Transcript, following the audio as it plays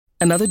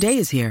Another day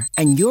is here,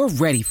 and you're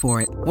ready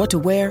for it. What to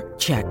wear?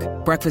 Check.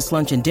 Breakfast,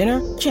 lunch, and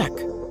dinner? Check.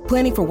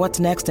 Planning for what's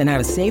next and how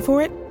to save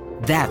for it?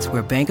 That's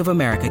where Bank of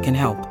America can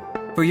help.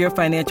 For your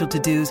financial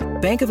to-dos,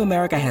 Bank of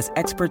America has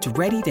experts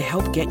ready to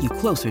help get you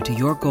closer to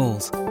your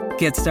goals.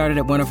 Get started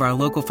at one of our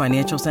local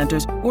financial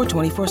centers or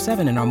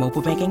 24/7 in our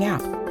mobile banking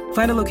app.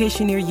 Find a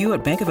location near you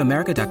at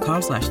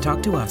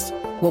bankofamerica.com/talktous.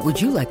 What would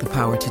you like the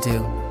power to do?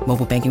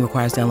 Mobile banking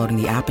requires downloading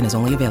the app and is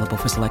only available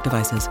for select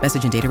devices.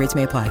 Message and data rates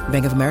may apply.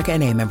 Bank of America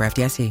N.A., member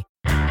FDIC.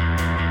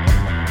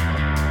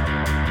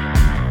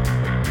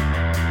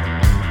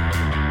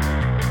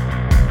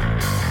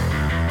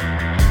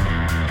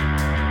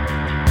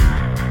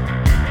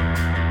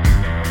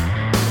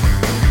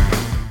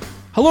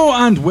 Hello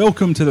and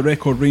welcome to the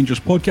Record Rangers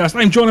podcast.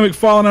 I'm Johnny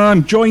McFarlane and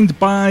I'm joined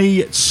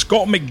by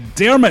Scott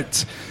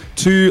McDermott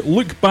to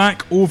look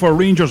back over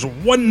Rangers'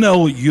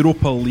 1-0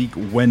 Europa League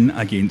win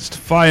against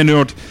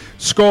Feyenoord.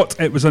 Scott,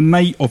 it was a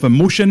night of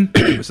emotion,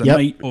 it was a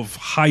night of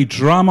high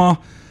drama,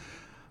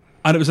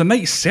 and it was a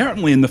night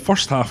certainly in the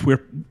first half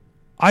where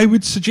I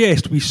would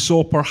suggest we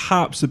saw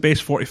perhaps the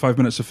best 45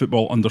 minutes of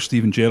football under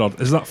Steven Gerrard.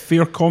 Is that a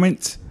fair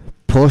comment?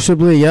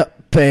 Possibly, yep.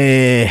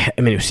 I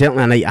mean, it was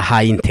certainly a night of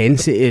high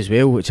intensity as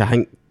well, which I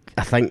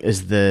think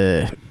is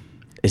the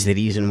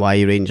reason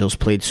why Rangers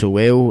played so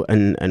well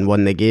and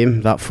won the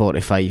game. That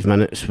 45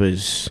 minutes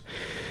was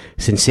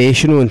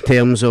sensational in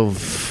terms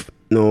of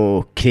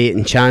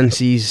creating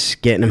chances,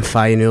 getting in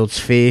Feyenoord's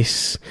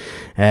face,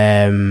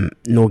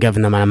 no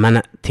giving them a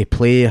minute to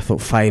play. I thought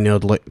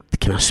Feyenoord looked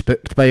kind of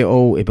spooked by it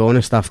all, to be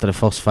honest, after the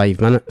first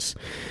 5 minutes.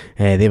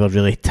 They were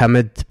really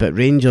timid, but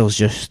Rangers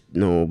just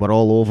were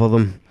all over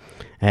them.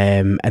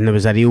 And there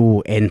was a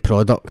real end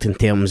product in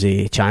terms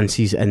of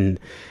chances, and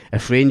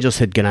if Rangers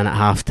had gone in at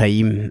half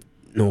time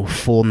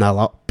 4-0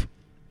 up,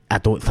 I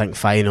don't think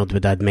Feyenoord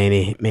would have had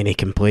many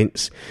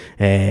complaints.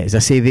 As I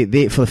say,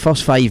 they for the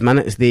first 5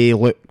 minutes they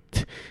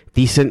looked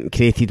decent,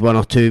 created one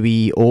or two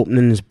wee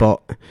openings, but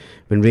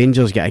when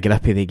Rangers get a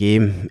grip of the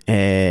game,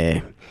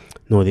 they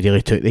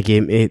really took the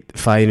game to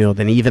Feyenoord,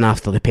 and even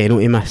after the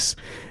penalty miss,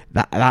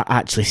 that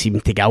actually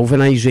seemed to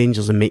galvanise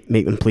Rangers and make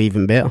them play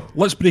even better.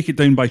 Let's break it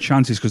down by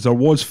chances, because there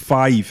was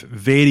 5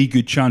 very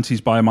good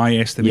chances by my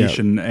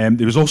estimation.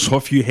 There was also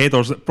a few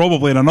headers that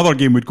probably in another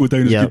game would go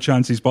down as good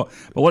chances, but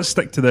let's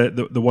stick to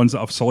the ones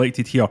that I've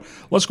selected here.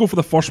 Let's go for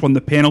the first one,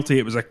 the penalty.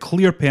 It was a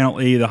clear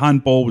penalty. The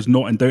handball was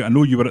not in doubt. I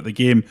know you were at the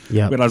game,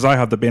 whereas I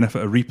had the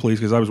benefit of replays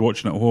because I was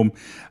watching at home,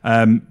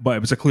 but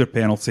it was a clear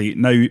penalty.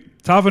 Now,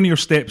 Tavernier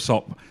steps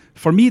up.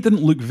 For me, he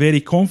didn't look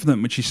very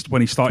confident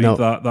when he started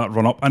that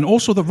run-up. And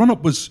also, the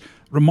run-up was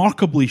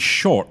remarkably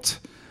short.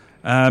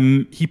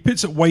 He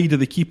puts it wide of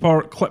the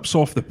keeper, clips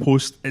off the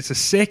post. It's his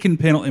second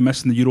penalty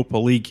miss in the Europa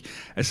League.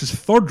 It's his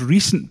third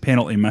recent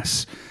penalty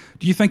miss.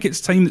 Do you think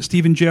it's time that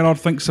Steven Gerrard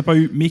thinks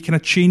about making a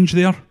change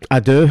there? I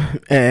do.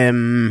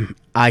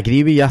 I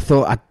agree with you.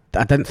 I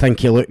didn't think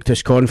he looked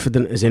as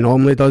confident as he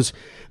normally does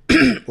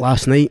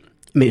last night.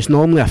 I mean, it's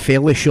normally a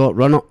fairly short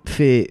run-up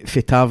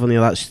for Tavernier.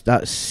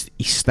 That's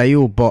his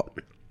style, but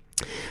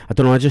I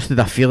don't know, I just had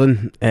a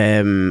feeling.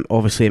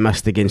 Obviously he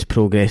missed against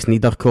Progress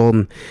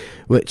Niederkorn,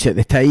 which at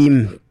the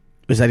time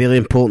was a really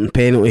important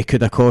penalty,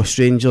 could have cost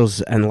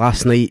Rangers, and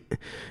last night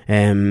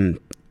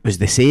was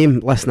the same.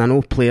 Listen, I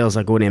know players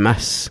are going to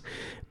miss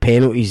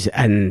penalties,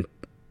 and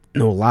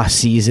last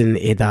season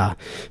he had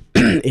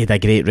a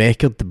great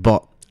record,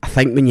 but I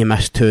think when you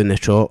miss 2 in the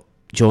trot,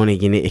 Johnny,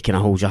 you need to kind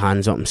of hold your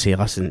hands up and say,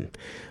 listen,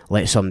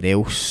 let somebody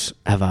else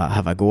have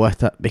a go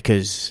at it,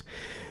 because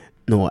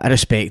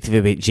irrespective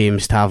of what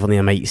James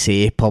Tavernier might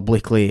say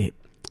publicly,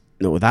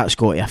 that's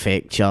got to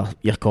affect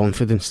your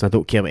confidence. And I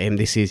don't care what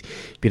MD says,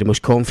 be the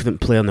most confident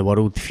player in the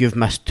world. If you've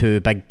missed 2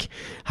 big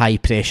high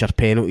pressure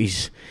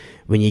penalties,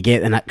 when you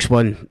get the next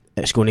one,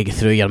 it's going to go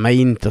through your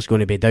mind. There's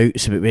going to be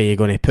doubts about where you're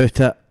going to put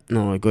it.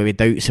 There's going to be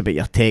doubts about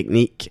your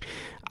technique.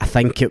 I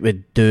think it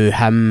would do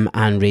him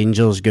and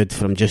Rangers good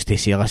for him just to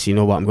say, listen, you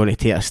know what, I'm going to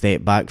take a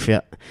step back for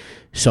it.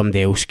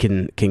 Somebody else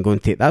can go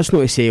and take. That's not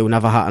to say he'll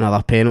never hit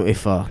another penalty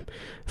for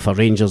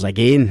Rangers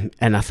again.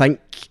 And I think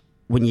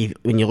when you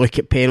look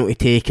at penalty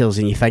takers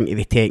and you think of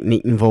the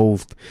technique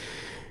involved,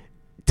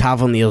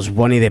 Tavernier's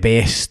one of the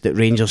best that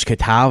Rangers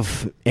could have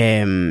for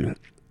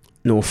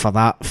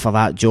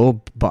that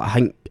job. But I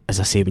think,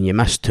 as I say, when you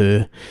miss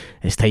 2,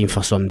 it's time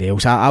for somebody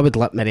else. I would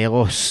let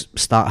Morelos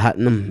start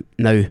hitting them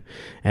now.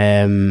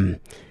 I'm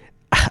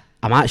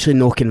actually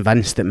not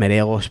convinced that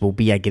Morelos will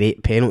be a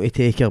great penalty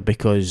taker,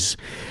 because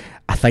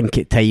I think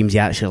at times he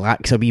actually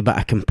lacks a wee bit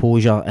of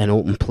composure in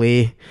open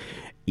play.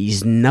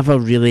 He's never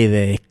really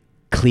the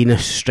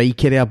cleanest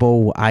striker of a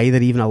ball either.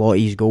 Even a lot of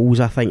his goals,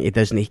 I think he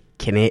doesn't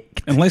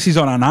connect unless he's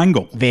on an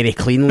angle very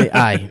cleanly.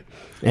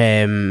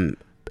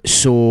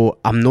 So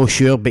I'm not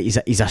sure, but he's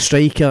a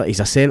striker, he's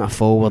a centre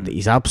forward,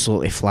 he's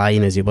absolutely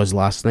flying as he was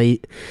last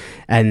night.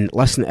 And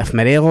listen, if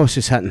Morelos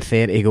is hitting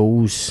 30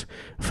 goals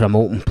from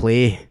open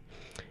play,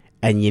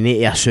 and you need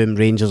to assume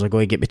Rangers are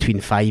going to get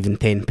between 5 and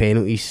 10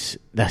 penalties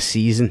this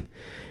season,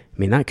 I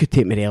mean, that could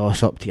take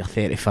Morelos up to your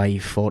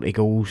 35, 40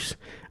 goals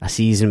a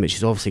season, which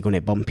is obviously going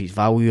to bump his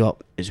value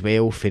up as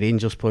well. For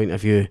Rangers' point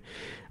of view,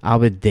 I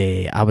would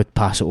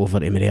pass it over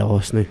to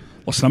Morelos now.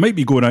 Listen, I might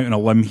be going out on a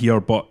limb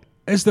here, but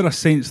is there a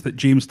sense that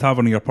James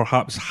Tavernier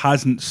perhaps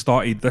hasn't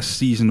started this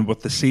season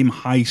with the same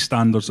high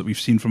standards that we've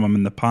seen from him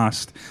in the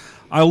past?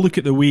 I look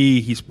at the way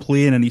he's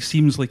playing and he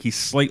seems like he's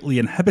slightly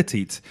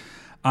inhibited.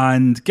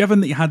 And given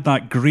that he had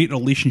that great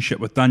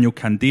relationship with Daniel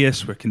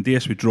Candeias, where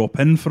Candeias would drop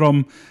in for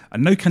him,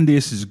 and now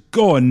Candeias is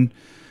gone,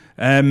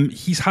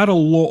 he's had a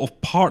lot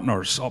of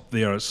partners up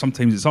there.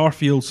 Sometimes it's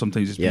Arfield,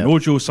 sometimes it's been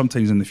Ojo,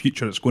 sometimes in the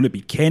future it's going to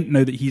be Kent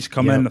now that he's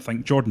come in. I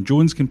think Jordan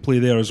Jones can play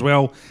there as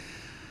well.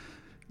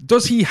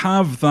 Does he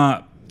have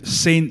that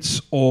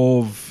sense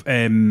of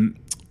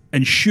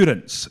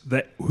insurance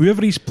that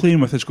whoever he's playing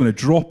with is going to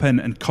drop in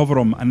and cover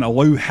him and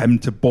allow him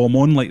to bomb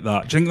on like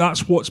that? Do you think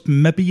that's what's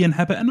maybe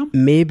inhibiting him?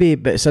 Maybe,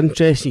 but it's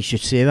interesting you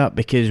should say that,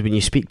 because when you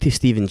speak to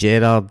Steven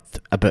Gerrard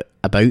about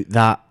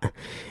that,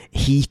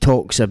 he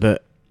talks about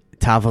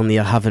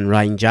Tavernier having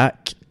Ryan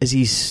Jack as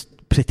his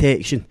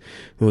protection.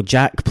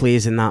 Jack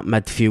plays in that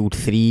midfield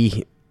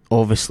three,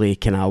 obviously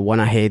kind of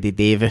one ahead of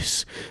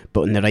Davis,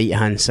 but on the right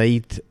hand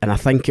side. And I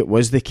think it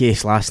was the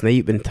case last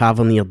night when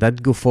Tavernier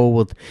did go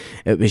forward,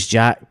 it was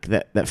Jack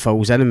that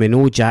falls in, and we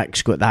know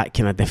Jack's got that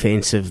kind of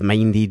defensive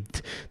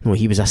minded.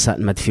 He was a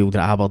sitting midfielder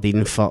at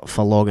Aberdeen for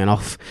long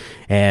enough,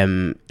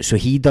 so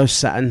he does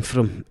sit in for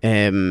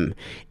him.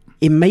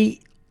 It might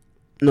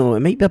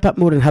be a bit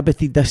more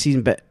inhibited this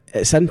season, but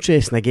it's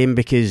interesting again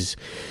because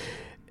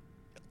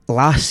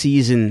last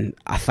season,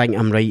 I think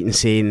I'm right in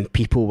saying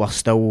people were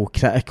still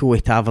critical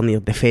of Tavernier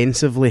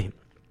defensively.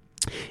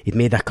 He'd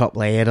made a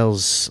couple of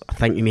errors. I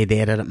think he made the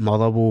error at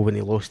Motherwell when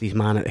he lost his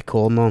man at the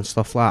corner and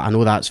stuff like that. I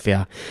know that's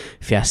for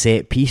a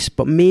set piece,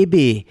 but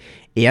maybe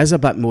he is a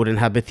bit more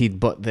inhibited,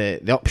 but the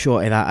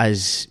upshot of that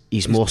is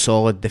he's more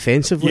solid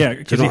defensively. Yeah,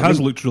 because he has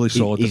looked really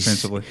solid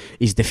defensively.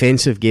 His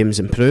defensive game's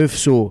improved,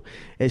 so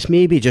it's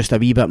maybe just a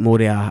wee bit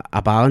more of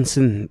a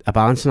balancing act.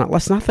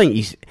 Listen, I think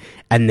he's,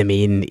 in the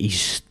main,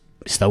 he's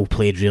still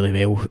played really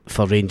well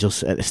for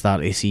Rangers at the start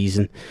of the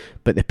season,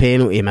 but the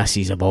penalty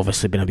misses have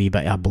obviously been a wee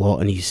bit of a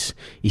blot in his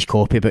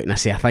copybook, and I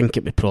think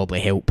it would probably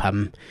help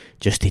him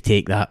just to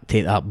take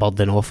that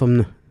burden off him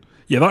now.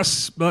 Yeah,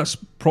 that's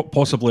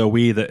possibly a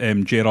way that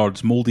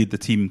Gerrard's moulded the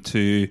team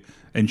to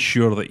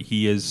ensure that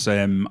he is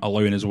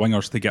allowing his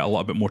wingers to get a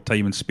little bit more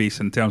time and space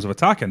in terms of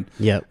attacking.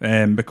 Yeah.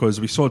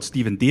 Because we saw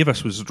Stephen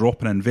Davis was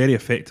dropping in very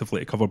effectively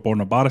to cover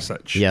Borna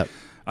Barisic. Yeah.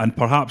 And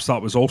perhaps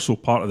that was also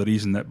part of the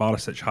reason that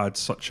Barisic had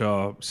such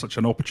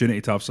an opportunity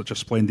to have such a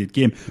splendid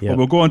game. Yep. But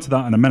we'll go on to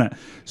that in a minute.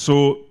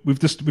 So we've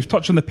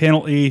touched on the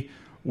penalty.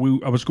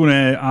 I was going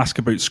to ask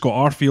about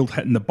Scott Arfield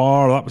hitting the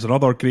bar. That was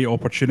another great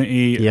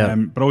opportunity. Yep.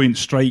 Brilliant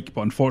strike,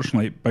 but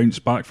unfortunately it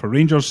bounced back for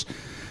Rangers.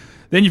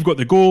 Then you've got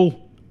the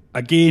goal.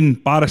 Again,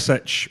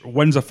 Barisic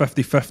wins a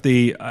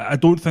 50-50. I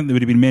don't think there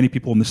would have been many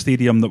people in the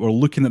stadium that were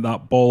looking at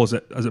that ball as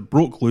it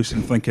broke loose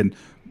and thinking,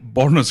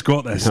 Borna's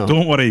got this. No.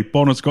 Don't worry,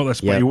 Borna's got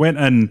this. Yep. But he went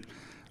in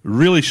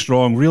really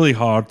strong, really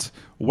hard,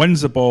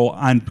 wins the ball,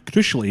 and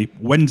crucially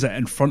wins it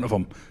in front of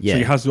him. Yeah. So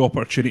he has the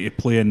opportunity to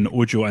play in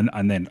Ojo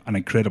and then an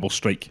incredible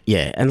strike.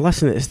 Yeah, and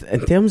listen,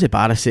 in terms of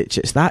Barisic,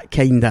 it's that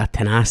kind of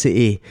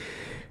tenacity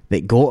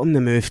that got him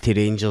the move to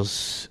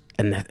Rangers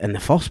in the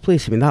first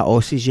place. I mean, that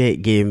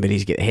Osijek game where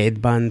he's got the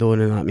headband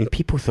on and that, I mean,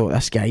 people thought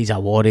this guy's a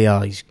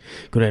warrior, he's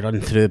going to run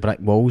through brick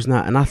walls and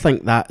that, and I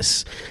think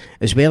that's,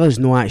 as well as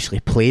not actually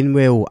playing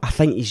well, I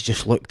think he's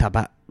just looked a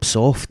bit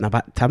soft and a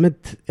bit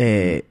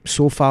timid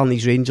so far in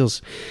his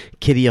Rangers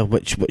career,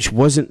 which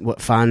wasn't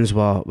what fans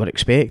were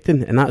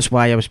expecting, and that's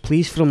why I was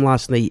pleased for him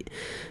last night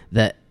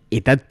that he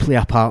did play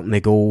a part in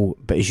the goal,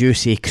 but as you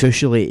say,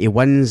 crucially, he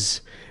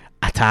wins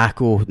a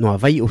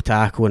vital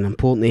tackle in an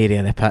important area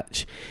of the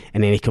pitch,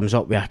 and then he comes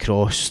up with a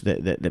cross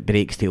that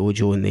breaks to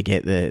Ojo and they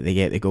get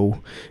the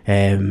goal.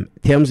 In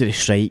terms of the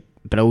strike,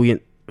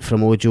 brilliant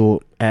from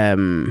Ojo.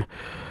 I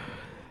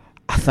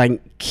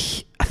think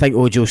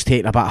Ojo's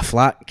taken a bit of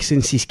flack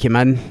since he's come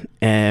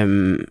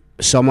in.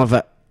 Some of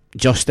it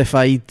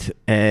justified,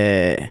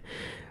 but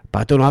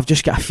I don't know, I've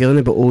just got a feeling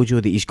about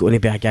Ojo that he's going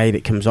to be a guy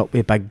that comes up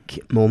with big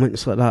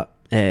moments like that.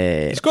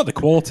 He's got the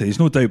quality, there's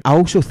no doubt. I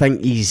also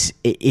think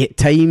at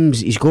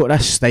times he's got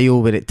this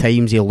style where at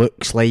times he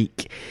looks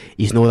like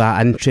he's not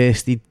that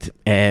interested.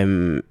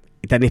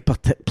 He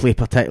didn't play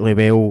particularly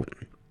well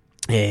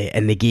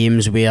in the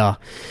games where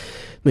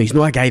he's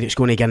not a guy that's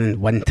going to get in and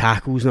win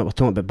tackles. We're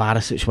talking about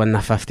Barisic winning a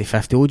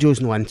 50-50.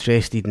 Ojo's not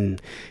interested in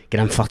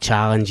getting for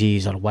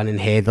challenges or winning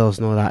headers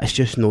and all that. It's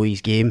just not his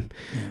game.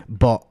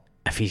 But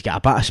if he's got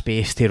a bit of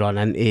space to run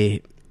into,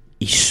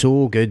 he's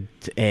so good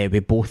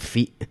with both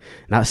feet, and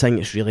that's the thing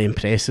that's really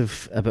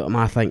impressive about him.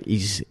 I think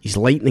he's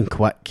lightning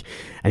quick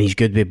and he's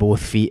good with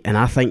both feet, and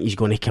I think he's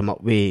going to come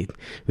up with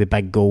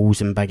big goals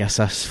and big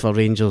assists for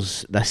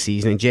Rangers this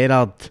season. And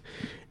Gerrard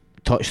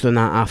touched on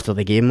that after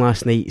the game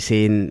last night,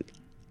 saying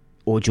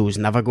Ojo's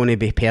never going to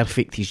be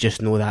perfect, he's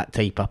just not that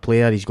type of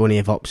player, he's going to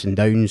have ups and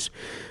downs,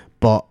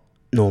 but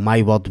no,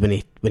 my word, when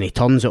when he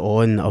turns it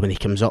on, or when he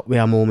comes up with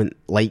a moment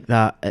like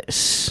that,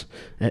 it's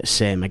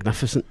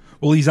magnificent.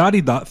 Well, he's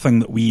added that thing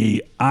that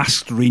we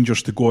asked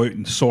Rangers to go out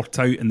and sort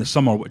out in the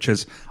summer, which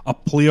is a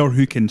player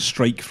who can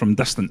strike from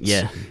distance.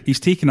 Yeah.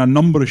 He's taken a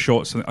number of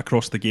shots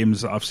across the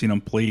games that I've seen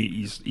him play.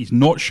 He's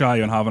not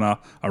shy on having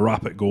a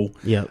rapid goal.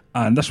 Yeah.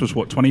 And this was,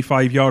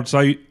 25 yards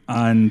out,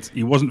 and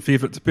he wasn't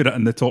favourite to put it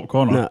in the top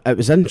corner. No, it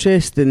was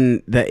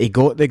interesting that he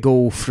got the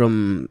goal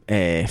from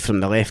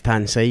the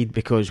left-hand side,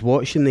 because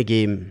watching the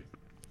game,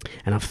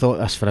 and I've thought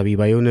this for a wee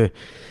while now,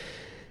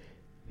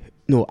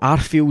 no,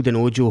 Arfield and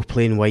Ojo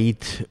playing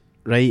wide,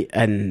 right,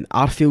 and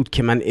Arfield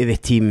came into the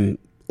team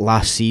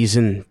last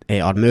season,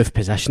 or moved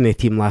position in the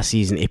team last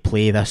season to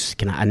play this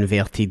kind of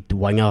inverted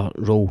winger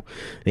role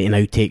that he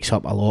now takes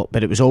up a lot,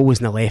 but it was always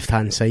on the left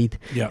hand side,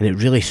 and it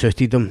really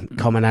suited him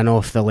coming in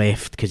off the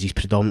left, because he's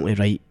predominantly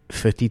right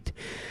footed.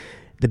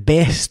 The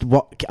best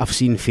work I've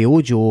seen for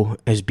Ojo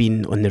has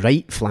been on the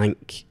right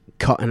flank,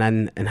 cutting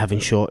in and having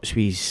shots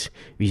with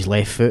his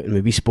left foot. And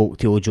when we spoke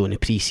to Ojo in the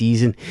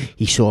pre-season,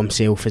 he saw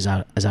himself as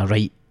a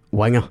right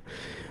winger.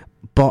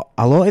 But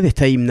a lot of the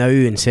time now,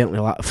 and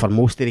certainly for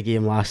most of the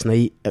game last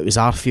night, it was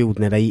Arfield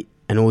on the right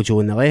and Ojo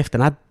on the left.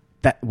 And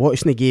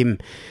watching the game,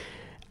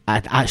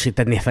 I actually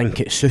didn't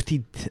think it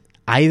suited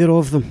either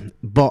of them.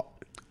 But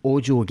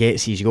Ojo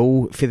gets his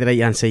goal for the right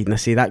hand side, and I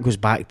say that goes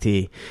back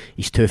to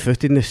his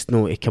two-footedness.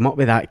 No, he come up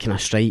with that kind of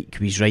strike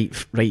with his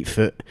right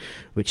foot,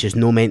 which is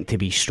no meant to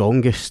be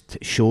strongest,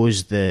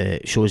 shows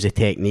the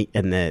technique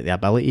and the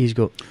ability he's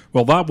got.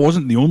 Well, that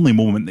wasn't the only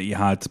moment that he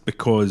had,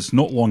 because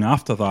not long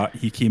after that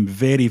he came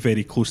very,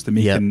 very close to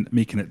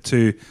making it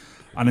two.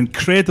 An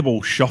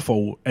incredible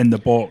shuffle in the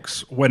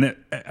box when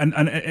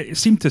it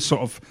seemed to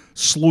sort of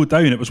slow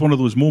down. It was one of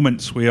those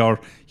moments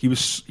where he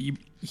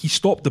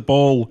stopped the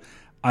ball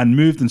and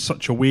moved in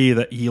such a way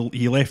that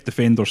he left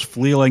defenders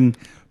flailing,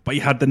 but he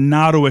had the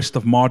narrowest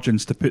of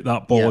margins to put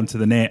that ball into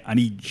the net, and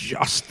he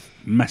just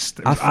missed.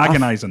 It was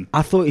agonising.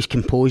 I thought his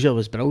composure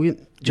was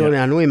brilliant, Johnny.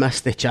 I know he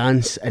missed the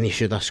chance and he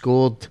should have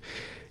scored.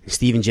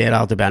 Steven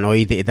Gerrard would be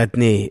annoyed that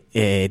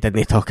he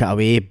didn't tuck it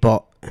away,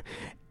 but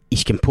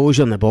his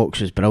composure in the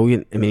box was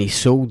brilliant. I mean, he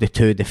sold the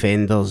two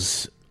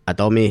defenders a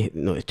dummy.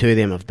 The two of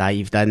them have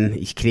dived in.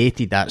 He's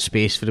created that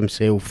space for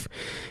himself,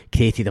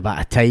 created a bit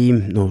of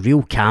time,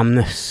 real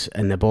calmness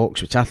in the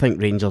box, which I think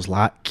Rangers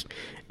lack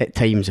at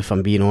times, if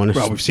I'm being honest.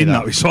 Well, we've seen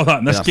that. We saw that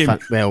in this game.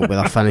 With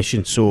their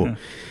finishing. So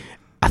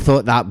I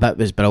thought that bit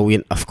was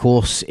brilliant. Of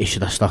course, he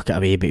should have stuck it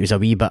away, but he was a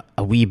wee bit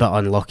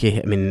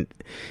unlucky. I mean,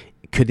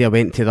 could he have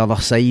went to the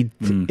other side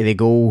of the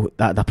goal?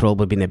 That'd have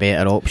probably been a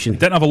better option.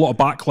 Didn't have a lot of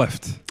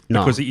backlift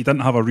because he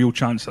didn't have a real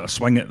chance at a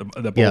swing at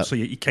the ball, so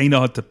he kind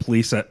of had to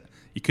place it.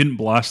 He couldn't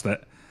blast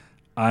it.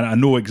 And I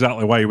know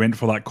exactly why he went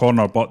for that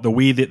corner, but the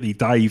way that they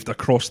dived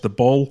across the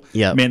ball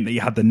meant that he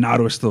had the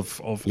narrowest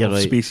of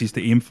spaces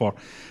to aim for.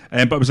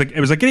 But it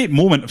was a great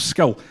moment of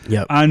skill.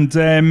 Yep.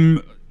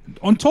 And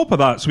on top of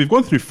that, so we've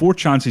gone through 4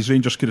 chances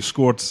Rangers could have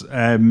scored.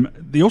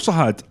 They also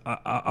had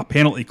a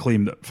penalty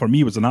claim that for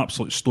me was an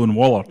absolute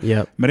stonewaller.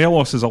 Yep.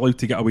 Morelos is allowed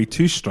to get away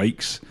 2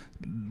 strikes.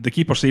 The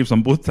keeper saves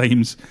them both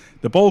times.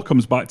 The ball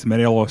comes back to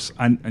Morelos,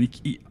 and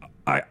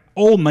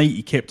all night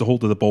he kept a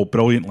hold of the ball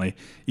brilliantly.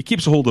 He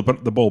keeps a hold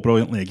of the ball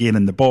brilliantly again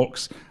in the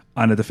box,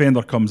 and the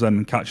defender comes in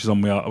and catches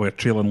him with a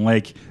trailing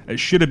leg. It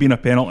should have been a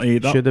penalty.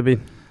 Should have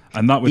been.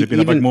 And that would have been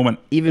a big moment.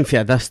 Even for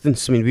a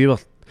distance, I mean, we were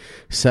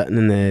sitting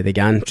in the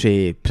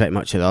gantry pretty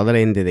much at the other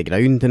end of the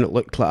ground, and it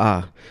looked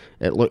like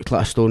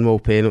a Stonewall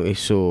penalty,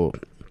 so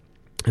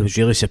I was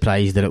really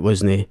surprised that it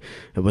wasn't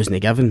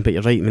given. But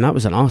you're right, I mean, that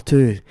was another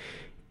 2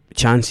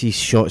 chances,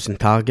 shots on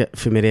target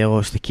for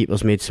Morelos. The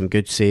keepers made some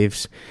good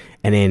saves,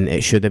 and then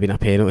it should have been a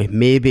penalty.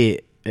 Maybe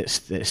it's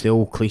the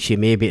old cliche,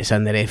 maybe it's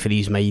in the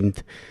referee's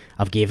mind,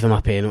 I've gave them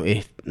a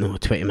penalty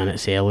 20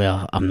 minutes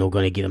earlier, I'm not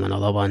going to give them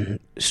another one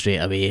straight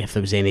away, if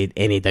there was any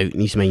doubt in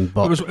his mind.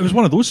 But it was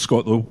one of those,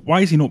 Scott, though.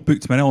 Why is he not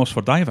booked Morelos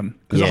for diving?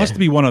 Because it has to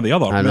be one or the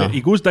other. I know.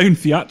 He goes down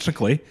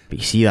theatrically, but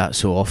you see that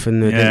so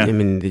often. I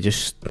mean, they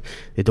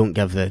don't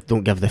give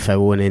the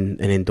foul and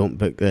then don't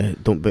book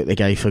the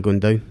guy for going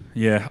down.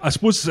 Yeah, I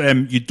suppose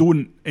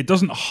it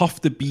doesn't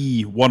have to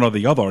be one or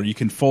the other. You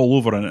can fall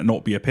over and it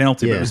not be a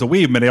penalty. But it was the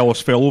way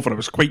Morelos fell over, it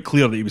was quite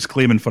clear that he was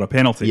claiming for a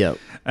penalty. Yeah.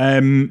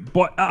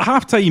 But at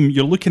half time,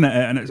 you're looking at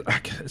it, and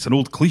it's an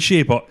old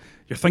cliche, but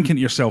you're thinking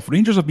to yourself,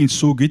 Rangers have been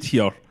so good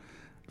here,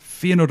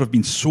 Feyenoord have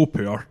been so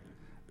poor,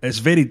 it's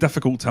very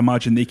difficult to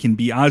imagine they can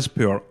be as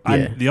poor.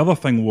 And the other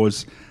thing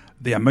was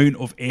the amount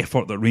of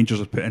effort that Rangers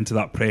have put into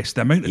that press,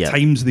 the amount of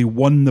times they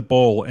won the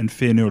ball in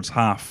Feyenoord's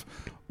half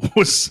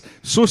was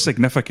so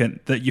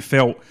significant that you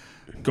felt,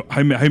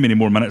 how many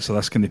more minutes of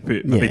this can they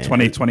put? Maybe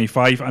 20,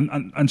 25,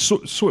 and so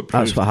it proved.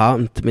 That's what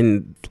happened. I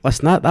mean,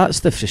 listen,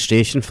 that's the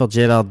frustration for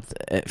Gerrard.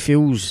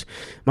 It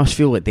must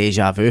feel like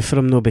deja vu for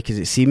him though, because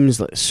it seems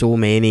like so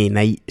many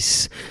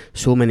nights,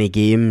 so many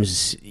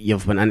games,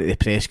 you've went into the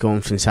press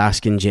conference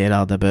asking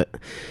Gerrard about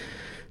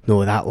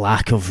that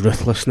lack of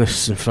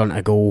ruthlessness in front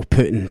of goal,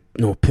 putting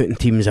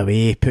teams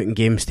away, putting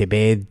games to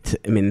bed.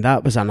 I mean,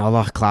 that was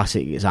another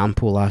classic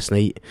example last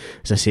night.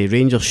 As I say,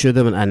 Rangers should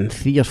have went in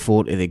 3 or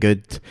 4 to the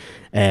good.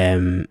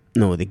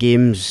 The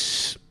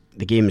game's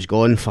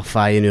gone for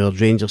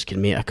Feyenoord. Rangers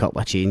can make a couple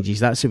of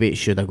changes. That's the way it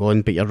should have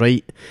gone. But you're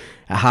right,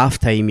 at half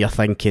time you're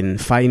thinking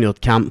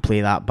Feyenoord can't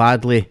play that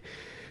badly.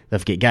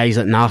 They've got guys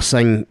like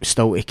Narsing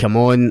still to come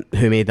on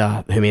who made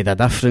a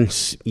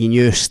difference. You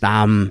knew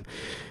Stam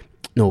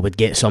would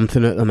get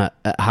something out of them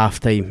at half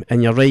time.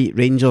 And you're right,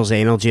 Rangers'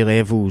 energy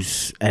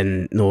levels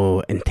and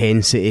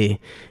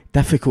intensity,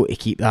 difficult to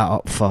keep that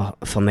up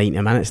for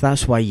 90 minutes.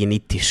 That's why you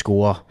need to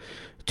score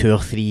 2 or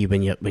 3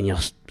 when you're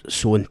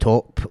so on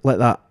top like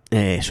that.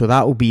 So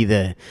that will be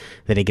the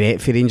regret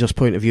for Rangers'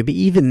 point of view. But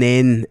even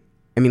then,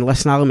 I mean,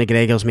 listen, Alan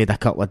McGregor's made a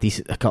couple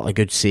of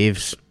good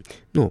saves.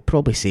 No,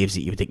 probably saves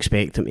that you would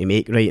expect him to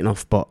make, right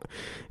enough, but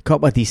a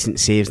couple of decent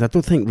saves. And I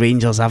don't think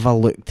Rangers ever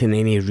looked in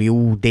any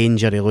real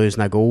danger of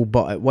losing a goal.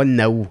 But at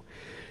 1-0,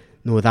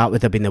 that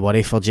would have been the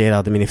worry for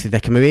Gerrard. I mean, if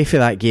they'd come away for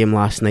that game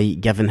last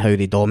night, given how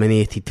they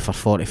dominated for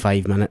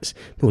 45 minutes,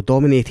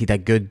 dominated a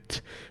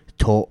good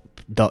top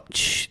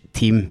Dutch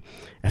team.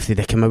 If they'd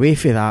have come away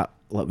for that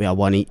with a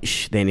 1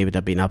 each, then he would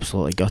have been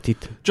absolutely gutted.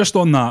 Just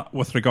on that,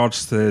 with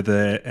regards to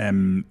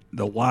the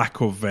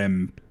lack of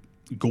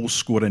goal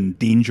scoring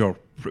danger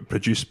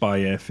produced by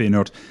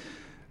Feyenoord,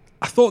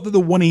 I thought that the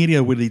one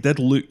area where they did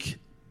look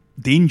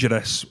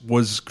dangerous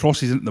was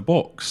crosses into the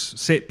box,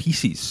 set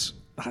pieces.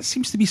 That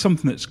seems to be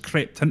something that's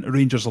crept into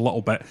Rangers a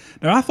little bit.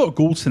 Now, I thought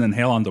Goldson and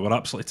Helander were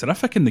absolutely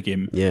terrific in the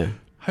game. Yeah.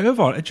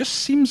 However, it just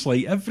seems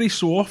like every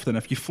so often,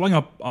 if you fling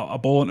a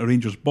ball into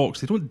Rangers'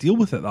 box, they don't deal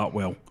with it that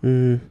well.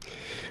 I'm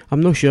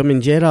not sure. I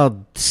mean,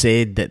 Gerrard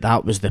said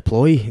that was the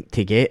ploy,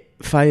 to get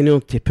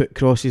Feyenoord to put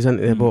crosses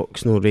into the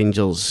box.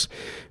 Rangers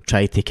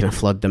tried to kind of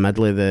flood the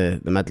middle of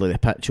the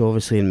pitch,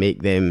 obviously, and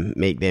make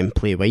them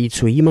play wide.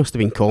 So he must have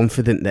been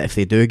confident that if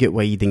they do get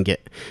wide and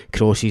get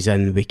crosses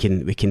in, we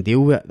can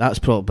deal with it.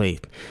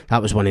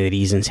 That was one of the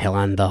reasons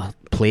Helander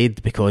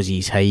played, because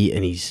his height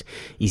and his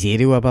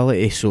aerial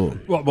ability. So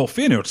well,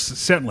 Feyenoord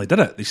certainly did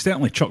it. They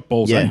certainly chucked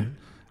balls in,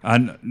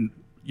 and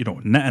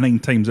 99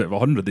 times out of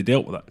 100 they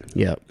dealt with it.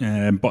 Yeah.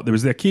 But there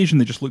was the occasion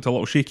they just looked a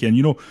little shaky,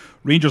 and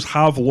Rangers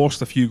have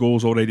lost a few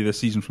goals already this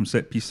season from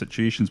set piece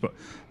situations, but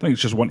I think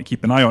it's just one to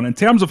keep an eye on. In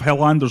terms of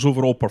Helander's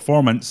overall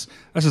performance,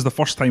 this is the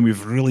first time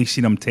we've really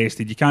seen him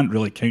tested. You can't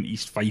really count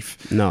East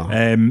Fife. No.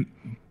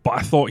 But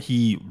I thought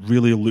he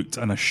really looked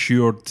an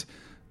assured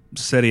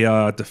Serie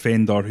A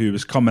defender who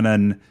was coming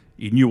in.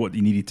 He knew what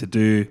he needed to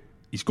do.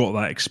 He's got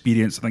that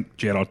experience. I think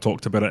Gerrard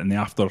talked about it in the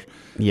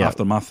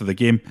aftermath of the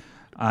game.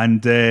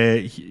 And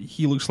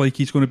he looks like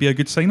he's going to be a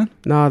good signing.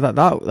 No,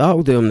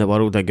 that'll do him the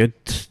world of good,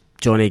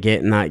 Johnny,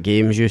 getting that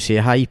game. As you say,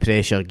 a high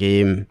pressure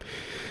game,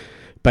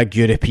 big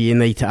European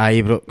night at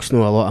Ibrox, a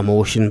lot of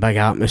emotion, big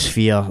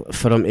atmosphere.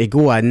 For him to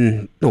go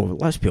in,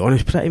 let's be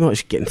honest, pretty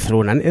much getting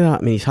thrown into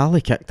that. I mean, he's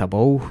hardly kicked a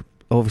ball,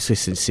 obviously,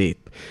 since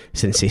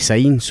he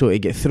signed. So to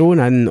get thrown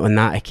in on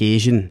that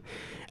occasion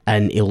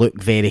and he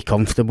looked very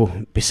comfortable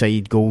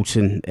beside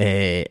Goldson,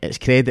 it's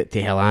credit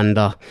to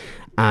Helander.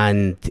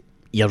 And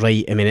you're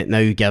right, I mean, it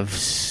now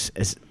gives,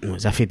 as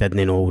if he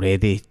didn't know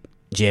already,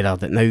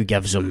 Gerrard, it now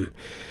gives him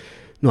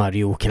a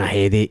real kind of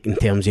headache in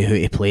terms of who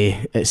to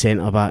play at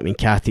centre-back. I mean,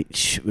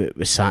 Katic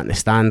was sat in the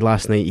stand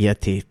last night, he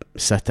had to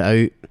sit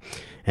it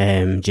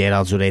out.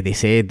 Gerrard's already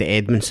said that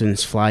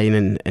Edmondson's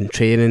flying in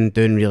training,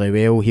 doing really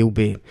well. He'll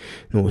be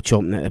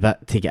chomping at the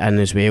bit to get in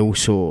as well,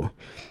 so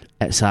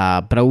it's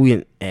a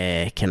brilliant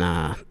kind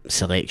of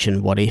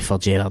selection worry for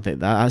Gerrard.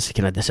 That's the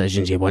kind of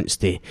decisions he wants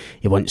to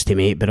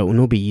make, but it'll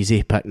not be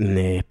easy picking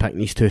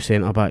these two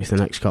centre backs the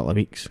next couple of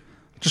weeks.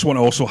 Just want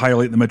to also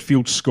highlight the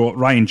midfield, Scott.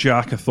 Ryan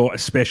Jack, I thought,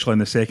 especially in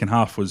the second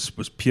half, was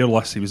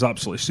peerless. He was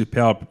absolutely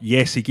superb.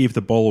 Yes, he gave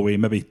the ball away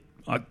maybe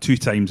 2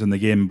 times in the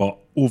game, but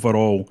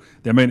overall,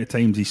 the amount of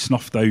times he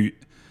snuffed out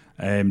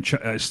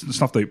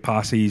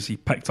passes, he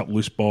picked up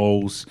loose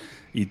balls,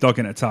 he dug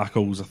into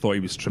tackles. I thought he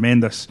was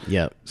tremendous.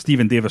 Yeah.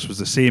 Stephen Davis was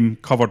the same,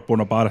 covered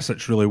Borna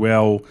Barisic really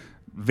well,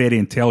 very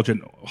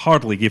intelligent,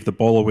 hardly gave the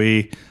ball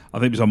away. I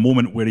think it was a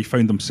moment where he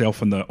found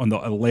himself on the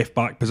left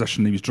back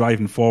position. He was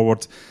driving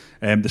forward,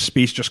 the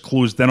space just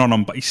closed in on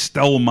him, but he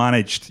still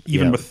managed,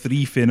 even with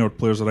 3 Feyenoord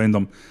players around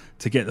him,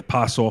 to get the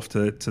pass off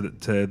to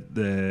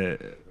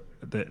the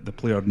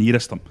player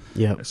nearest him.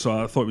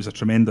 So I thought it was a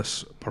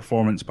tremendous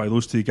performance by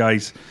those 2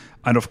 guys.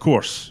 And of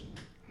course,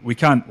 we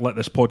can't let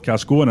this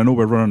podcast go, and I know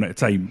we're running out of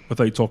time,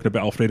 without talking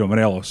about Alfredo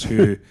Morelos,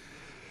 who,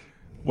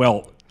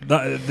 well,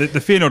 the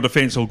Feyenoord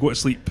defence will go to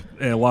sleep.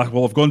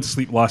 Have gone to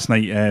sleep last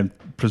night,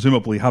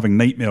 presumably having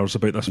nightmares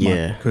about this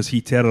man, because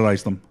he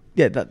terrorised them.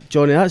 Yeah,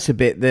 Johnny, that's a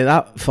bit.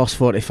 That first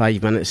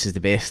 45 minutes is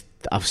the best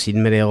I've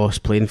seen Morelos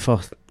playing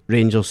for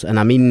Rangers, and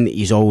I mean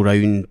his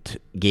all-round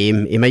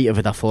game. He might have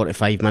had a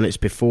 45 minutes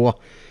before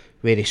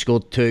where he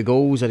scored 2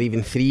 goals or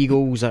even 3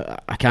 goals.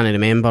 I can't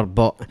remember,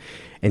 but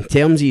in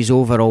terms of his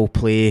overall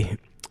play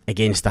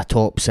against a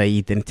top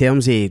side, in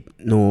terms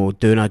of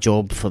doing a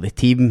job for the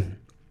team,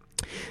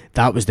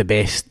 that was the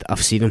best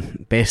I've seen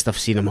him. Best I've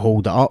seen him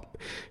hold it up.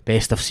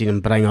 Best I've seen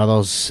him bring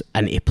others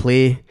into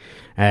play.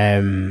 I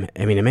mean,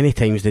 how many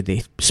times did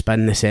they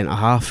spin the centre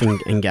half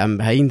and get in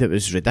behind? It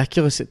was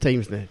ridiculous at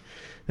times.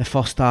 The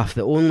first half,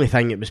 the only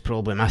thing it was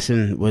probably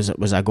missing was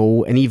a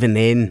goal, and even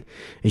then,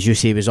 as you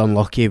say, he was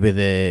unlucky with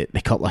the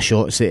couple of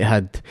shots that he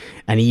had,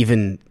 and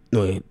even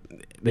with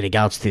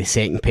regards to the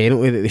second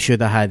penalty that they should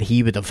have had,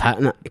 he would have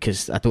hit it,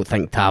 because I don't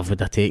think Tav would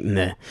have taken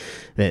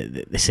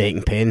the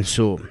second pen.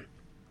 So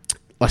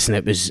listen,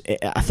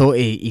 I thought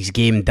his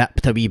game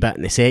dipped a wee bit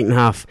in the second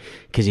half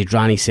because he'd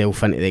ran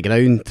himself into the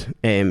ground,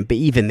 but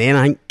even then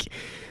I think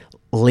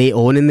late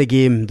on in the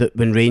game, that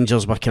when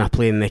Rangers were kind of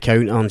playing the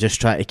counter and just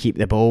trying to keep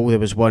the ball, there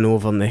was one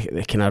over on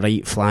the kind of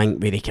right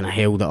flank where they kind of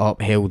held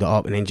it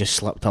up and then just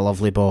slipped a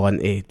lovely ball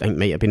into, I think it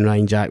might have been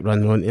Ryan Jack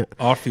running onto it.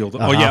 Arfield.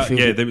 Arfield.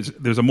 Yeah.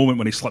 There was a moment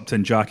when he slipped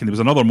in Jack, and there was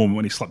another moment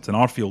when he slipped in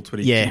Arfield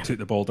where he took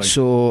the ball down.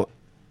 So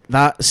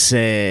that's,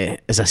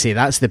 as I say,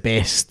 that's the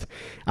best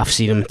I've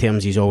seen him in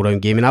terms of his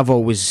all-round game. And I've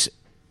always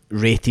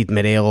rated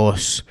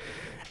Morelos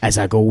as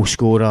a goal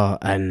scorer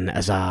and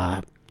as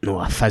a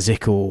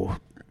physical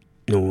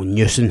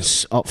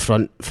nuisance up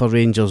front for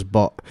Rangers,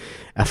 but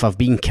if I've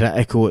been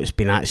critical, it's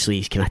been actually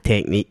his kind of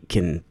technique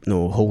and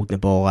holding the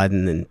ball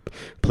in and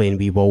playing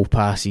wee wall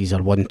passes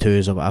or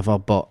 1-2s or whatever.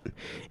 But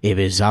he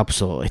was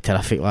absolutely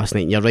terrific last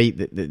night. And you're right,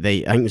 I think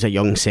it was a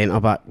young centre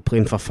back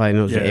playing for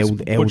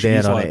Feyenoord,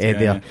 Elder or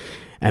Eder.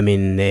 I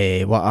mean,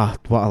 what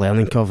a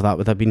learning curve that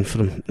would have been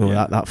for him.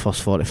 That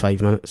first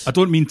 45 minutes. I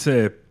don't mean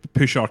to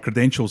push our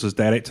credentials as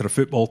director of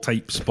football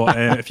types, but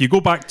if you go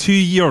back 2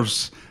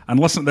 years and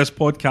listen to this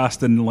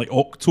podcast in like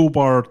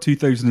October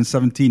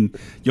 2017,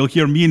 you'll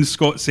hear me and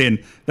Scott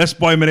saying, this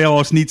boy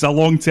Morelos needs a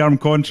long-term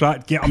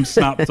contract, get him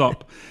snapped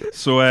up.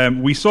 So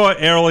we saw it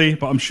early,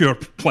 but I'm sure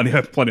plenty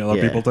of other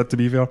people did, to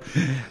be fair.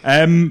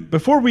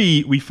 Before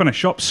we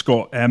finish up,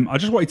 Scott, I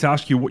just wanted to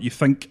ask you what you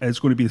think is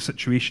going to be the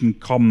situation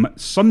come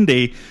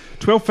Sunday.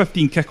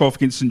 12:15 kickoff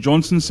against St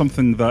Johnstone,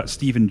 something that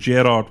Steven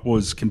Gerrard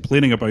was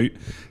complaining about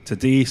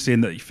today,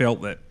 saying that he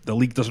felt that the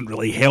league doesn't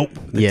really help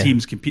the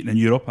teams competing in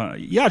Europe.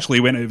 He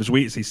actually went out of his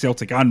way to say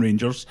Celtic and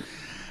Rangers.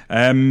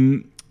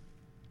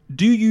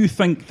 Do you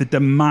think the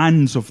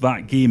demands of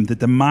that game, the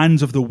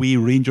demands of the way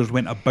Rangers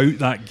went about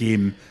that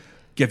game,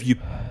 give you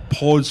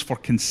pause for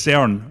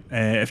concern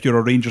if you're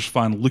a Rangers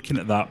fan looking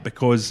at that?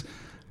 Because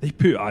they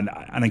put an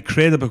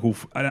incredible,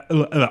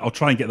 I'll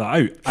try and get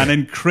that out, an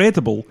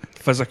incredible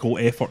physical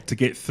effort to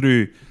get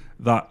through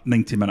that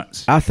 90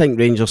 minutes. I think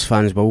Rangers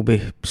fans will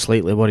be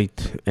slightly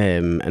worried,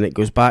 and it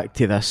goes back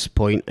to this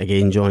point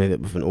again, Johnny, that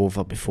we've went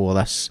over before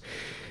this,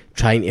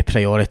 trying to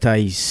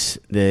prioritise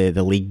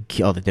the league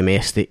or the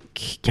domestic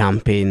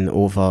campaign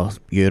over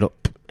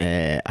Europe.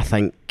 I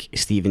think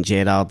Steven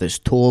Gerrard is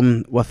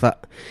torn with it.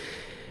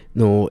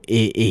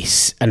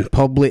 He's in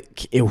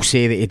public, he'll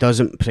say that he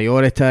doesn't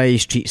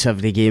prioritise, treats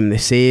every game the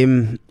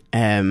same.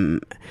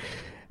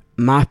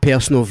 My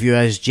personal view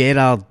is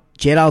Gerrard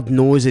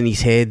knows in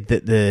his head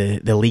that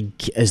the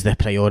league is the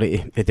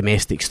priority, the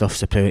domestic stuff's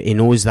the priority. He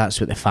knows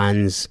that's what the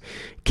fans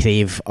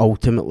crave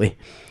ultimately.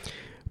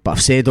 But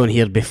I've said on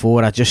here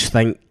before, I just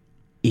think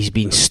he's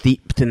been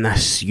steeped in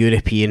this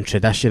European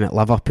tradition at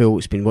Liverpool.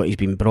 It's been what he's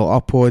been brought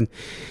up on.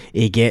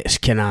 He gets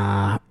kind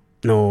of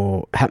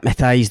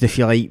hypnotised, if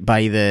you like,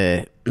 by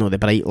the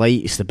bright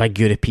lights, the big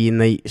European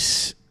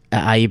nights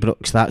at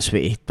Ibrox. That's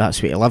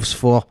what he lives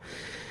for,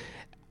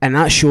 and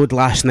that showed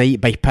last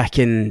night by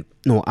picking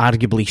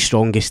arguably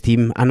strongest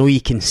team. I know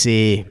you can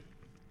say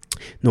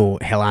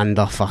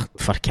Helander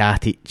for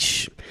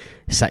Katic,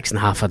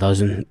 6.5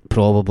 dozen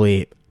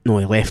probably. He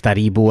left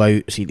Aribo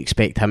out, so you'd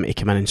expect him to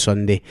come in on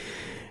Sunday.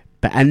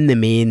 But in the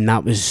main,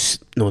 that was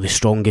the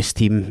strongest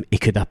team he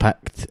could have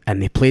picked,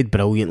 and they played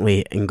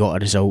brilliantly and got a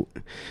result.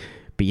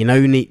 But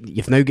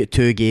you've now got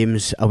 2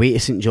 games, away to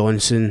St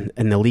Johnstone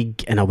in the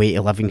league and away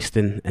to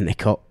Livingston in the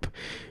cup.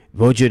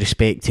 With all due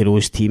respect to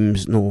those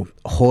teams,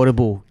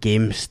 horrible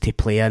games to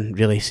play in,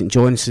 really. St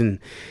Johnstone,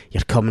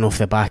 you're coming off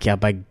the back of a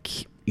big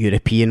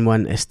European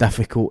one. It's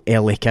difficult,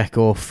 early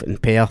kick-off in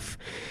Perth.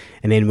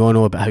 And then we all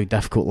know about how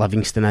difficult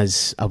Livingston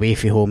is away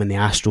from home in the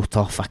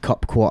AstroTurf, a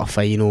cup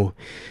quarter-final.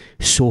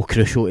 So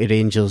crucial to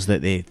Rangers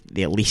that they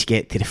at least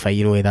get to the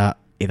final of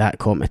that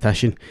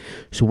competition.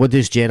 So what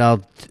does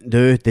Gerrard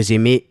do? Does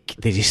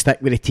he stick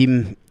with the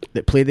team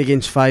that played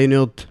against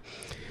Feyenoord,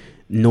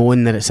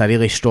 knowing that it's a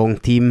really strong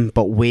team,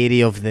 but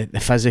wary of the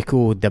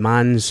physical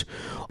demands?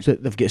 So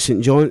they've got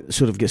St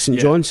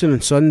Johnstone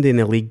on Sunday in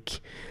the league,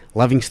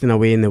 Livingston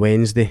away on the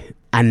Wednesday,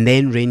 and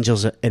then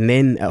Rangers, and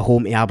then at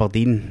home to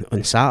Aberdeen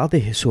on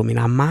Saturday. So I mean,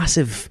 a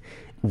massive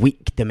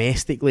week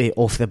domestically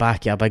off the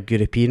back of a big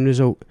European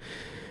result.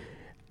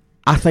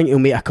 I think he'll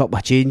make a couple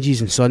of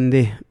changes on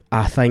Sunday.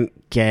 I think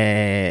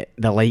the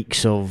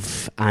likes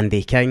of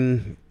Andy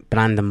King,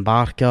 Brandon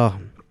Barker,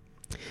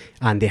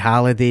 Andy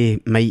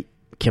Halliday might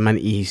come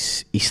into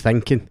his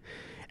thinking,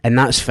 and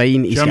that's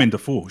fine. Jermaine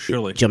Defoe,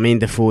 surely. Jermaine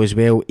Defoe as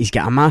well. He's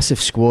got a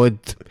massive squad.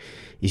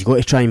 He's got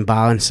to try and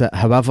balance it.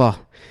 However,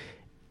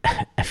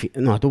 I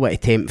don't want to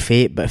tempt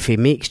fate, but if he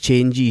makes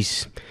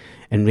changes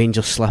and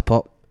Rangers slip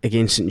up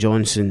against St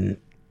Johnstone,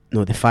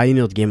 no, the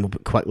Feyenoord game will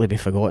quickly be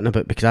forgotten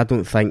about, because I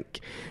don't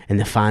think in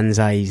the fans'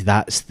 eyes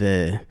that's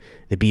the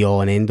be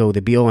all and end all.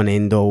 The be all and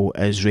end all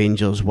is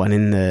Rangers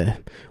winning the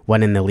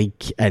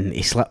league, and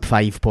he slipped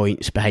 5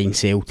 points behind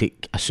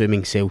Celtic,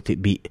 assuming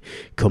Celtic beat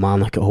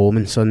Kilmarnock at home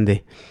on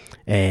Sunday.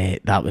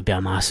 That would be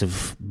a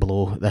massive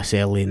blow this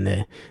early in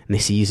the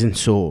season.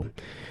 So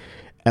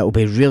it'll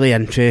be really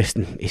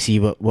interesting to see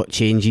what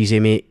changes he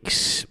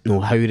makes,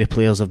 how the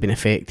players have been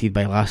affected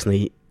by last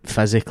night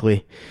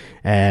physically.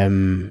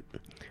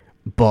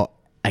 But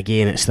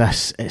again, it's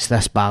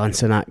this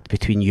balancing act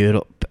between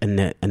Europe and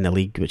the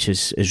league, which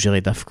is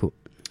really difficult.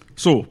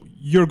 So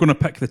you're going to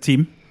pick the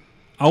team.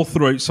 I'll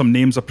throw out some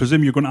names. I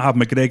presume you're going to have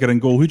McGregor in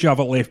goal. Who do you have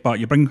at left back?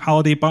 You bring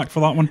Halliday back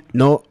for that one?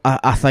 No,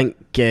 I think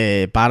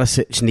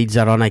Barisic needs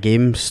a run of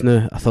games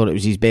now. I thought it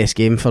was his best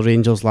game for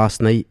Rangers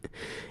last night.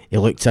 He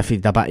looked as if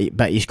he'd a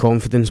bit his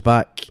confidence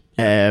back.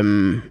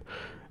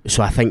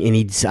 So I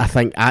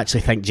think I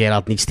actually think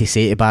Gerrard needs to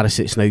say to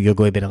Barisic, now you're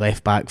going to be the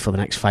left back for the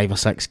next 5 or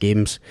 6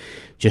 games,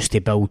 just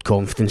to build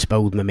confidence,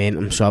 build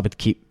momentum. So I would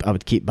keep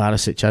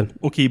Barisic in.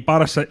 Okay,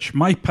 Barisic.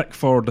 My pick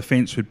for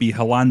defence would be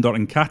Helander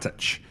and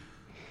Katic.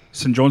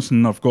 St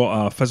Johnstone have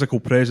got a physical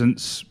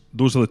presence.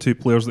 Those are the two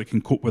players that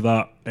can cope with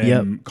that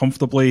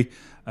comfortably.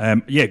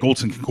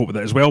 Goldson can cope with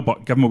it as well,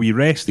 but give him a wee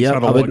rest. He's had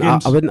a lot of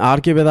games. I wouldn't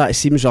argue with that. He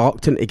seems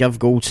reluctant to give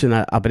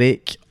Goldson a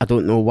break. I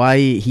don't know why.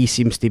 He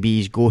seems to be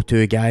his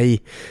go-to guy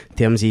in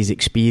terms of his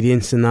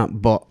experience and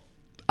that, but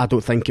I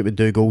don't think it would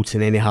do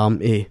Goldson any harm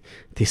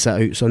to sit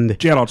out Sunday.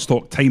 Gerrard's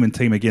talked time and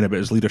time again about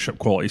his leadership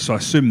qualities, so I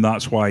assume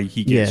that's why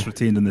he gets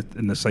retained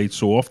in the side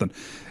so often.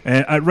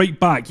 At right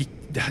back,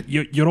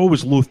 you're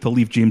always loath to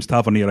leave James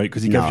Tavernier out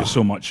because he gives you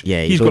so much.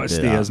 Yeah, he's got to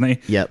stay, hasn't he?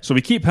 Yep. So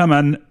we keep him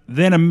in.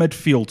 Then in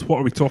midfield, what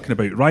are we talking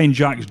about? Ryan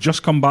Jack's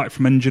just come back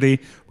from injury.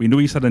 We know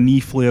he's had a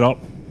knee flare up.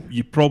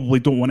 You probably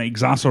don't want to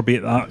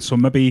exacerbate that, so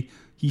maybe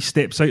he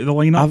steps out of the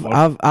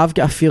lineup. I've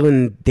got a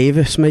feeling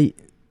Davis might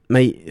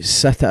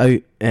sit it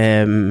out.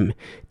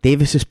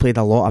 Davis has played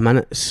a lot of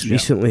minutes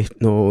recently.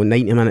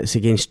 90 minutes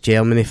against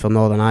Germany for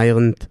Northern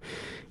Ireland.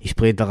 He's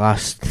played the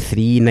last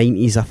 3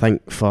 90s, I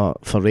think, for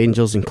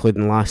Rangers,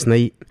 including last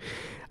night.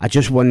 I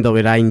just wonder,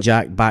 with Ryan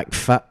Jack back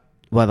fit,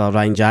 whether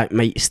Ryan Jack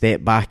might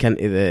step back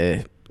into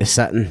the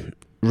sitting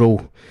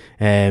role,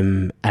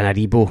 and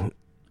Aribo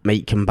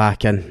might come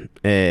back in.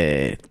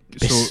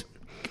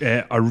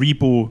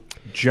 Aribo,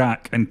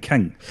 Jack and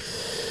King.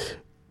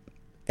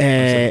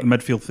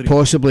 Midfield 3.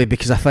 Possibly,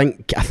 because I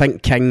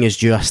think King is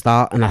due a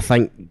start, and I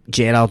think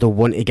Gerrard will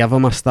want to give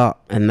him a start,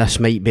 and this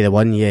might be the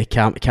one.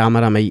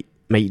 Camera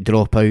might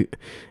drop out.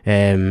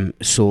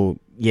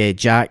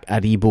 Jack,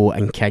 Aribo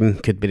and King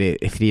could be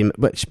the 3,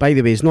 which, by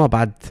the way, is not a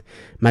bad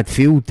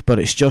midfield, but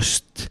it's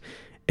just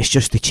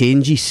the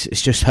changes.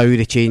 It's just how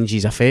the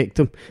changes affect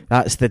him.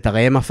 That's the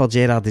dilemma for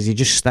Gerrard. Does he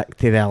just stick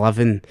to the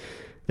 11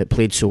 that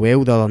played so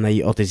well the other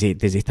night, or does he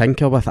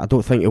tinker with it? I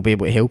don't think he'll be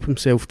able to help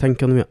himself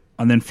tinkering with it.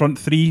 And then front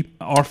 3,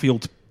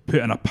 Arfield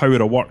put in a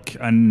power of work,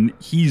 and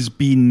he's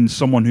been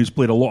someone who's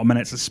played a lot of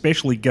minutes,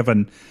 especially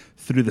given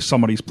through the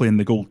summer he's playing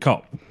the Gold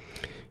Cup.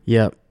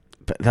 Yeah,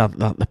 but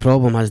the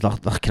problem is they're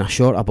kind of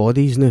short of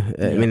bodies now.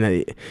 I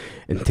mean,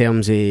 in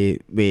terms of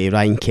with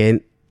Ryan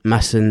Kent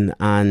missing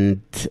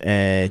and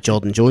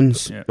Jordan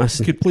Jones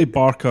missing. Could play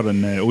Barker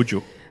and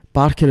Ojo.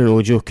 Barker and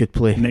Ojo could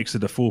play next to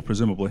Defoe,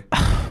 presumably.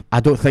 I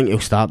don't think he'll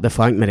start.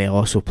 Frank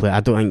Morelos will play. I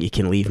don't think you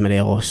can leave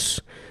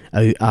Morelos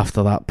out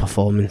after that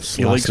performance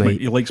last night.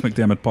 He likes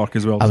McDermott Park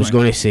as well. I was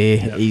going to say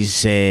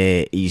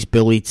he's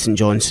bullied St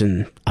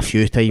Johnstone a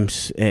few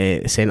times.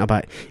 Centre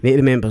back. You need to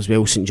remember as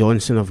well, St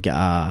Johnstone have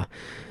got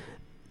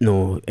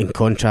in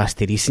contrast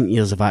to recent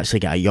years, they've actually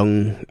got a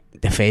young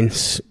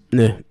defence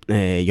now,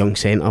 young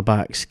centre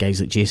backs, guys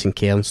like Jason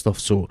Kerr and stuff.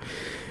 So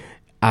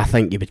I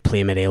think you would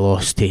play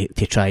Morelos to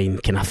try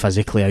and kind of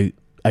physically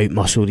out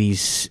muscle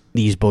these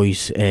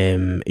boys.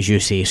 As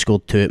you say,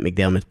 scored 2 at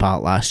McDermott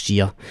Park last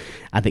year.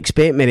 I'd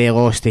expect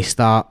Morelos to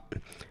start.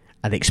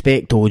 I'd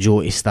expect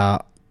Ojo to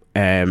start.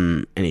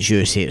 And as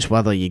you say, it's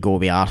whether you go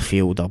with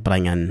Arfield or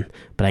bring in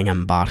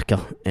Barker.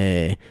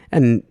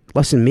 And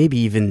listen, maybe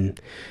even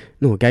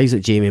guys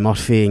like Jamie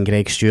Murphy and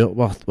Greg Stewart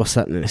were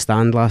sitting in the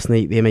stand last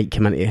night. They might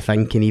come into the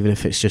thinking, even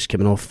if it's just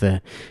coming off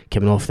the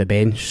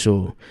bench.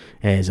 So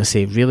as I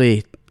say,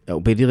 really,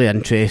 it'll be really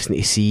interesting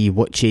to see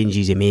what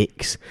changes he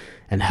makes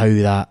and how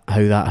that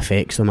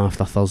affects them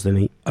after Thursday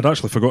night. I'd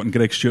actually forgotten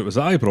Greg Stewart was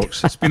at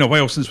Ibrox. It's been a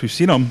while since we've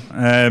seen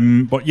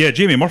him. But yeah,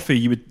 Jamie Murphy,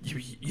 you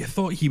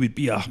thought he would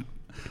be a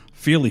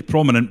fairly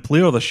prominent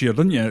player this year,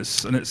 didn't you?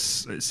 It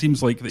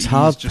seems like that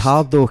it's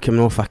hard though,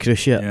 coming off a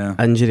cruciate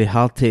injury.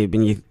 Hard to,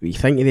 when you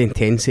think of the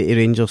intensity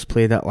Rangers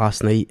played at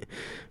last night,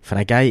 for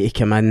a guy to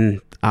come in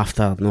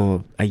after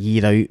a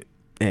year out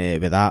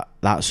with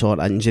that sort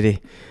of injury,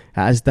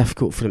 it is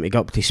difficult for him to get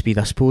up to speed.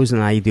 I suppose in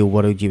an ideal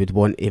world you would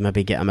want to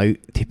maybe get him out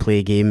to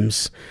play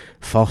games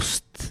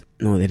first.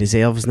 The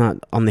reserves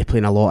only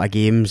playing a lot of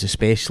games,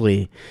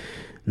 especially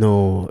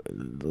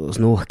there's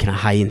no kind of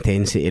high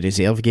intensity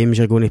reserve games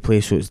you're going to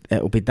play, so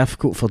it'll be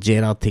difficult for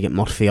Gerrard to get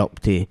Murphy up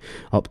to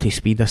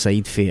speed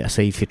aside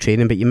for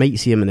training, but you might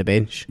see him on the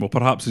bench. Well,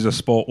 perhaps there's a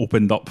spot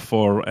opened up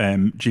for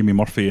Jamie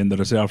Murphy in the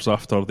reserves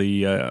after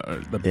the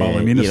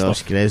Ballymena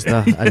stuff.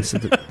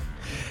 Incident.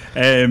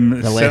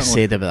 The less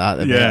said about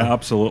that, the better. Yeah,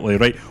 absolutely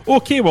right.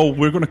 Okay, well,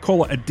 we're going to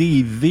call it a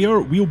day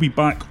there. We'll be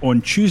back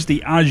on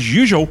Tuesday as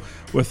usual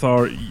with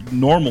our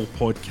normal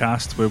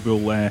podcast, where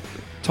we'll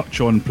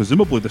touch on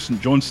presumably the St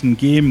Johnstone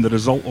game, the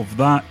result of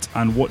that,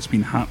 and what's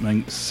been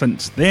happening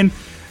since then.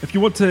 If you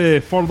want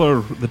to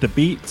further the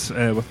debate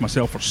with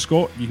myself or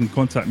Scott, you can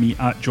contact me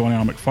at Johnny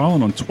R.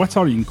 McFarlane on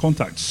Twitter. You can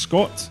contact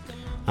Scott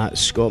at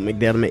Scott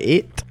McDermott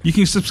 8. You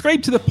can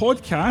subscribe to the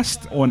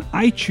podcast on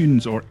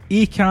iTunes or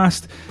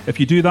Acast. If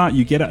you do that,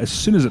 you get it as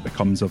soon as it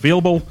becomes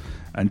available.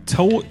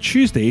 Until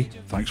Tuesday,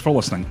 thanks for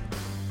listening.